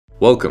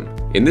Welcome.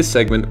 In this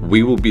segment,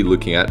 we will be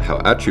looking at how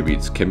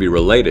attributes can be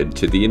related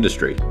to the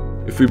industry.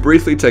 If we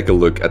briefly take a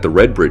look at the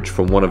red bridge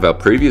from one of our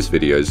previous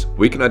videos,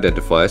 we can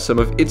identify some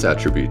of its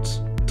attributes.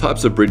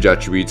 Types of bridge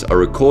attributes are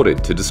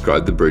recorded to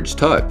describe the bridge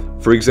type.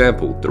 For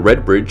example, the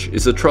red bridge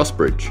is a truss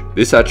bridge.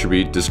 This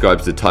attribute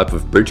describes the type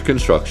of bridge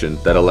construction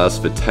that allows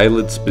for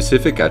tailored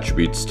specific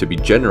attributes to be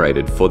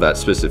generated for that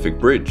specific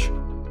bridge.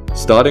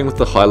 Starting with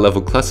the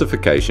high-level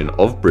classification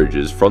of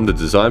bridges from the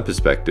design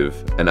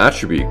perspective, an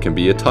attribute can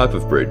be a type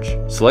of bridge.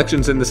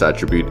 Selections in this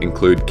attribute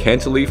include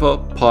cantilever,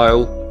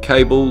 pile,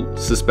 cable,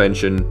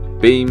 suspension,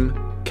 beam,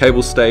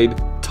 cable stayed,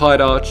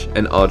 tied arch,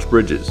 and arch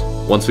bridges.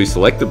 Once we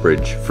select the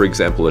bridge, for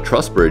example a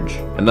truss bridge,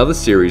 another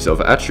series of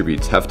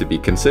attributes have to be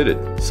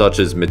considered, such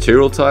as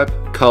material type,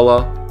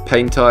 color,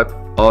 paint type,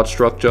 arch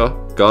structure,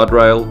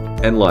 guardrail,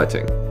 and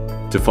lighting.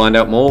 To find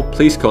out more,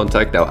 please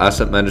contact our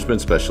asset management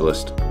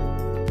specialist.